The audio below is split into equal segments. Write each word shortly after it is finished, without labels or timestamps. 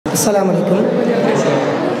அஸ்ஸலாமு அலைக்கும்.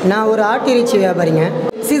 நான் ஒரு ஆட்டிறைச்சி வியாபாரிங்க.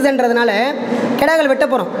 சீசன்றதுனால கிடாக்கள் வெட்ட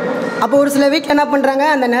போகிறோம். அப்போ ஒரு சில வீட்டில் என்ன பண்ணுறாங்க,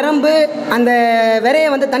 அந்த நரம்பு அந்த விரையை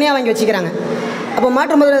வந்து தனியாக வாங்கி வச்சுக்கிறாங்க. அப்போ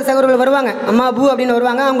மாற்று முதல் சகோதரர்கள் வருவாங்க, அம்மா பூ அப்படின்னு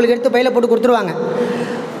வருவாங்க, அவங்களுக்கு எடுத்து பையில் போட்டு கொடுத்துருவாங்க.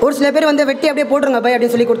 ஒரு சில பேர் வந்து வெட்டி அப்படியே போட்டுருங்க பை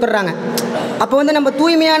அப்படின்னு சொல்லி கொடுத்துட்றாங்க. அப்போ வந்து நம்ம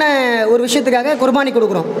தூய்மையான ஒரு விஷயத்துக்காக குர்பானி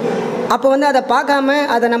கொடுக்குறோம். அப்போ வந்து அதை பார்க்காம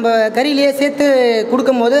அதை நம்ம கறியிலேயே சேர்த்து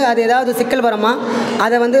கொடுக்கும்போது அது ஏதாவது சிக்கல் வருமா,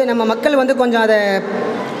 அதை வந்து நம்ம மக்கள் வந்து கொஞ்சம்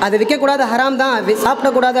அதை விற்கக்கூடாது, ஹராம் தான்,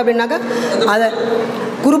 சாப்பிடக்கூடாது அப்படின்னாக்கா அதை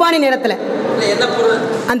குர்பானி நேரத்தில்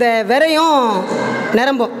அந்த விரையும்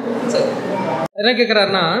நிரம்பும் என்ன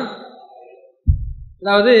கேட்குறாருன்னா,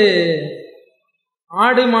 அதாவது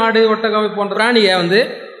ஆடு மாடு ஒட்டகம் போன்ற பிராணியை வந்து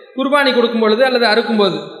குர்பானி கொடுக்கும் பொழுது அல்லது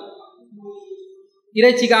அறுக்கும்போது,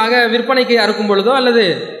 இறைச்சிக்காக விற்பனைக்கு அறுக்கும் பொழுதோ அல்லது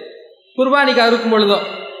குர்பானிக்கு அறுக்கும் பொழுதோ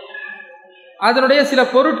அதனுடைய சில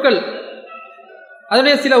பொருட்கள்,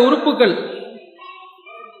 அதனுடைய சில உறுப்புகள்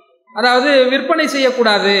அதாவது விற்பனை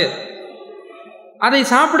செய்யக்கூடாது, அதை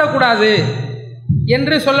சாப்பிடக்கூடாது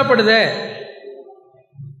என்று சொல்லப்படுது.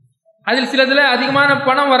 அதில் சிலதில் அதிகமான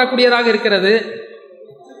பணம் வரக்கூடியதாக இருக்கிறது.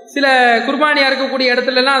 சில குர்பானியாக இருக்கக்கூடிய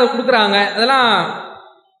இடத்துலலாம் அதை கொடுக்குறாங்க. அதெல்லாம்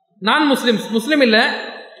நான் முஸ்லீம் இல்லை,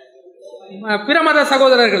 பிற மத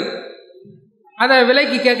சகோதரர்கள் அதை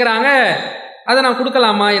விலைக்கு கேட்குறாங்க. அதை நான்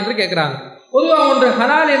கொடுக்கலாமா என்று கேட்குறாங்க. பொதுவாக ஒன்று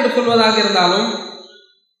ஹலால் என்று சொல்வதாக இருந்தாலும்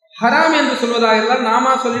ஹராம் என்று சொல்வதாக இருந்தால்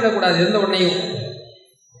நாம சொல்லிடக்கூடாது. எந்த ஒன்றையும்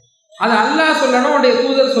அது அல்லாஹ் சொல்லணும், உடைய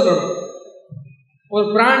தூதர் சொல்லணும். ஒரு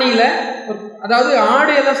பிராணியில் அதாவது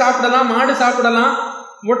ஆடு எல்லாம் சாப்பிடலாம், மாடு சாப்பிடலாம்,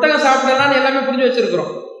 ஒட்டகம் சாப்பிடலாம்னு எல்லாமே புரிஞ்சு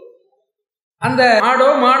வச்சிருக்கிறோம். அந்த ஆடோ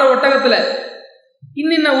மாடோ ஒட்டகத்தில்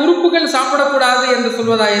இன்னின்ன உறுப்புகள் சாப்பிடக்கூடாது என்று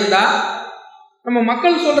சொல்வதாக இருந்தால் நம்ம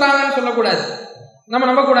மக்கள் சொல்றாங்கன்னு சொல்லக்கூடாது, நம்ம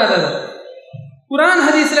நம்பக்கூடாது. அது குர்ஆன்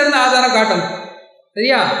ஹதீஸ்ல இருந்து ஆதாரம் காட்டணும்,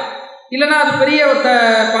 சரியா? இல்லைன்னா அது பெரிய ஒரு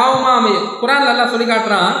பாவமாக அமையும். குர்ஆன்ல எல்லாம் சொல்லி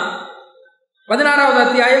காட்டுறான். 16வது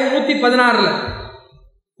அத்தியாயம் 116ல்,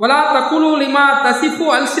 வலா தகுலு லிமா தசிஃபு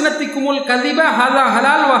அல்சினத்திக்குமுல் கதிப ஹாதா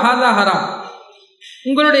ஹலால் வ ஹாதா ஹராம்.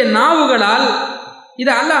 உங்களுடைய நாவுகளால்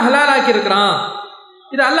இதை அல்லாஹ் ஹலால் ஆக்கியிருக்கிறான்,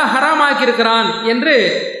 இது அல்லாஹ் ஹராம் ஆக்கியிருக்கிறான் என்று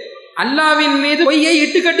அல்லாஹ்வின் மீது பொய்யை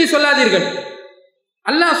இட்டுக்கட்டி சொல்லாதீர்கள்.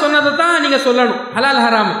 அல்லாஹ் சொன்னதை தான் நீங்கள் சொல்லணும், ஹலால்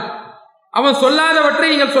ஹராம். அவன் சொல்லாதவற்றை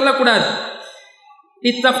நீங்கள் சொல்லக்கூடாது.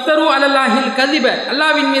 இத்தஃப்தரு அலல்லாஹில் கதிப,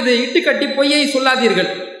 அல்லாஹ்வின் மீது இட்டுக்கட்டி பொய்யை சொல்லாதீர்கள்.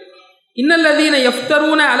 இன்னல்லதீன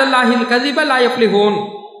யஃப்தரூன அலல்லாஹில் கதிப லா யஃப்லிஹூன்.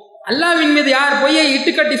 அல்லாஹ்வின் மீது யார் பொய்யை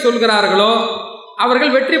இட்டுக்கட்டி சொல்கிறார்களோ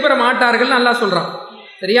அவர்கள் வெற்றி பெற மாட்டார்கள் அல்லாஹ் சொல்றான்,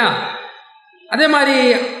 சரியா? அதே மாதிரி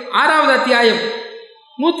 6வது அத்தியாயம்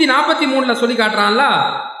 143ல் சொல்லி காட்டுறான்ல,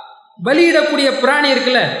 பலியிடக்கூடிய பிராணி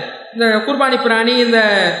இருக்குல்ல, இந்த குர்பானி பிராணி, இந்த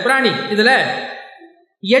பிராணி இதில்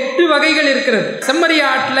 8 வகைகள் இருக்கிறது. செம்மறி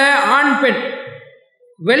ஆட்டில் ஆண் பெண்,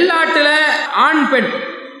 வெள்ளாட்டில் ஆண் பெண்,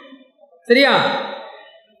 சரியா?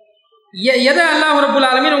 எதை அல்லாஹ் ரப்புல்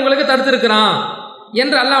ஆலமீன் உங்களுக்கு தடுத்திருக்கிறான்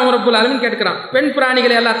என்று அல்லாஹ் ரப்புல் ஆலமீன் கேட்கிறான். பெண்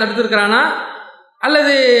பிராணிகளை எல்லாம் தடுத்திருக்கிறானா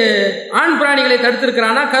அல்லது ஆண் பிராணிகளை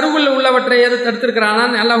தடுத்திருக்கிறானா, கருவில் உள்ளவற்றை எதை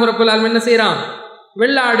தடுத்திருக்கிறானான்னு அல்லாஹ் ரப்புல் ஆலமீன் என்ன செய்கிறான்?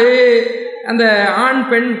 வெள்ளாடு, அந்த ஆண்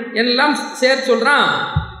பெண் எல்லாம் சேர்த்து சொல்கிறான்.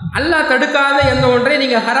 அல்லாஹ் தடுக்காத எந்த ஒன்றை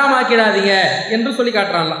நீங்கள் ஹராமாக்கிடாதீங்க என்று சொல்லி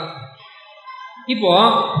காட்டுறான்ல. இப்போ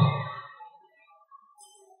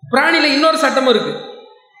பிராணியில் இன்னொரு சட்டமும் இருக்கு.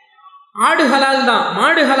 ஆடு ஹலால் தான்,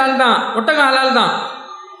 மாடு ஹலால் தான், ஒட்டகம் ஹலால் தான்.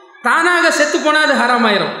 தானாக செத்து போனால் அது ஹராம்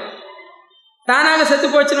ஆயிரும். தானாக செத்து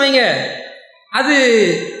போச்சுன்னு வைங்க, அது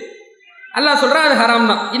அல்லாஹ் சொல்கிறான் அது ஹராம்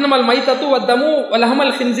தான். இன்னமல் மைத்தத்து வத்தமு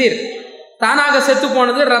வலஹமல் ஹின்சீர். தானாக செத்து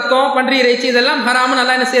போனது, ரத்தம், பன்றி இறைச்சி, இதெல்லாம் ஹராம்னு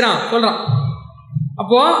நல்லா என்ன செய்கிறான் சொல்கிறான்.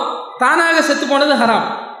 அப்போது தானாக செத்து போனது ஹராம்.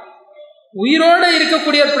 உயிரோடு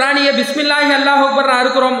இருக்கக்கூடிய ஒரு பிராணியை பிஸ்மில்லாஹி அல்லாஹ் அக்பர்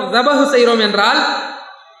அறுக்கிறோம், தபஹு செய்கிறோம் என்றால்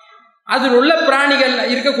அதில் உள்ள பிராணிகள்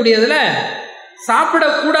இருக்கக்கூடியதில்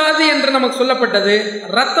சாப்பிடக்கூடாது என்று நமக்கு சொல்லப்பட்டது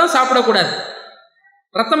ரத்தம் சாப்பிடக்கூடாது.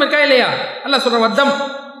 ரத்தம் இருக்கா இல்லையா? அல்லாஹ் சொல்கிறான் வத்தம்,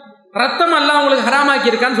 ரத்தம் அல்லாஹ் உங்களுக்கு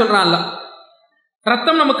ஹராமாக்கி இருக்கான்னு சொல்கிறான் அல்லாஹ்.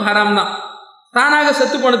 ரத்தம் நமக்கு ஹராம் தான். தானாக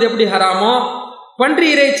செத்து போனது எப்படி ஹராமோ, பன்றி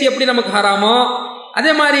இறைச்சி எப்படி நமக்கு ஹராமோ,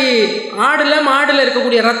 அதே மாதிரி மாடில்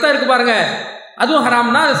இருக்கக்கூடிய ரத்தம் இருக்கு பாருங்க, அதுவும்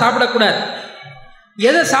ஹராம்னா அதை சாப்பிடக்கூடாது.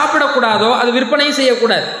 எதை சாப்பிடக்கூடாதோ அது விற்பனையும்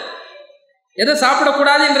செய்யக்கூடாது. எதை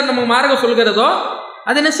சாப்பிடக்கூடாது என்று நம்ம மார்க்கம் சொல்கிறதோ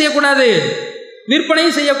அது என்ன செய்யக்கூடாது?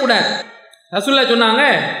 விற்பனையும் செய்யக்கூடாது. ரசூலுல்லாஹ் சொன்னாங்க,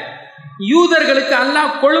 யூதர்களுக்கு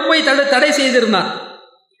அல்லாஹ் கொழுப்பை தடை செய்திருந்தான்.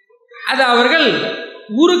 அதை அவர்கள்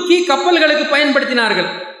உருக்கி கப்பல்களுக்கு பயன்படுத்தினார்கள்.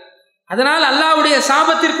 அதனால் அல்லாஹ்வுடைய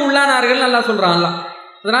சாபத்திற்கு உள்ளானார்கள் அல்லாஹ் சொல்கிறான் அல்லாஹ்.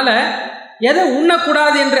 அதனால் எதை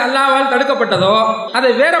உண்ணக்கூடாது என்று அல்லாஹ்வால் தடுக்கப்பட்டதோ அதை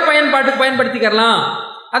வேற பயன்பாட்டுக்கு பயன்படுத்திக்கலாம்,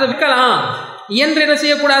 அதை விற்கலாம் என்று என்ன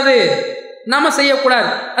செய்யக்கூடாது? நாம செய்யக்கூடாது.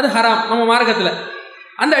 அது ஹராம் நம்ம மார்க்கத்தில்.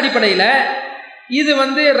 அந்த அடிப்படையில் இது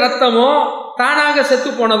ரத்தமோ தானாக செத்து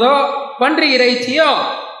போனதோ பன்றி இறைச்சியோ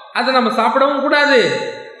அதை நம்ம சாப்பிடவும் கூடாது,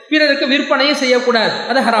 பிறருக்கு விற்பனையும் செய்யக்கூடாது,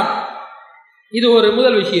 அது ஹராம். இது ஒரு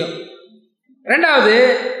முதல் விஷயம். ரெண்டாவது,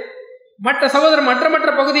 மற்ற சகோதரர்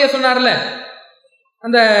மற்ற பகுதியை சொன்னார்ல,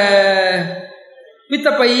 அந்த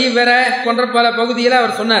பித்தப்பை வேற போன்ற பல பகுதியில்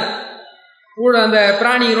அவர் சொன்னார், அந்த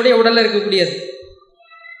பிராணியினுடைய உடலில் இருக்கக்கூடியது.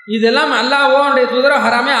 இதெல்லாம் அல்லாஹ்வோ அவருடைய தூதரோ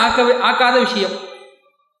ஹராமே ஆக்காத விஷயம்.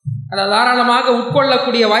 அதை தாராளமாக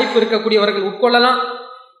உட்கொள்ளக்கூடிய வாய்ப்பு இருக்கக்கூடியவர்கள் உட்கொள்ளலாம்.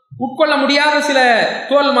 உட்கொள்ள முடியாத சில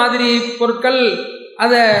தோல் மாதிரி பொருட்கள்,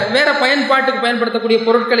 அதை வேற பயன்பாட்டுக்கு பயன்படுத்தக்கூடிய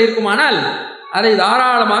பொருட்கள் இருக்குமானால் அதை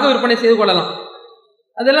தாராளமாக விற்பனை செய்து கொள்ளலாம்.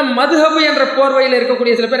 அதெல்லாம் மதுஹப் என்ற போர்வையில்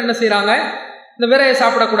இருக்கக்கூடிய சில பேர் என்ன செய்கிறாங்க, இந்த விரையை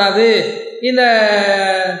சாப்பிடக்கூடாது, இந்த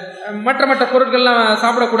மற்ற பொருட்கள்லாம்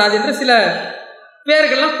சாப்பிடக்கூடாது என்று சில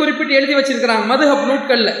பேர்கள்லாம் குறிப்பிட்டு எழுதி வச்சிருக்கிறாங்க மதுஹப்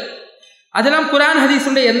நூட்களில். அதெல்லாம் குர்ஆன்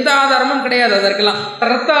ஹதீஸுடைய எந்த ஆதாரமும் கிடையாது. அதற்கெல்லாம்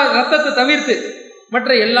ரத்தத்தை தவிர்த்து மற்ற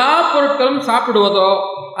எல்லா பொருட்களும் சாப்பிடுவதோ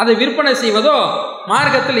அதை விற்பனை செய்வதோ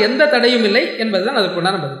மார்க்கத்தில் எந்த தடையும் இல்லை என்பதுதான்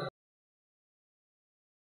அதற்குண்டான பதில்.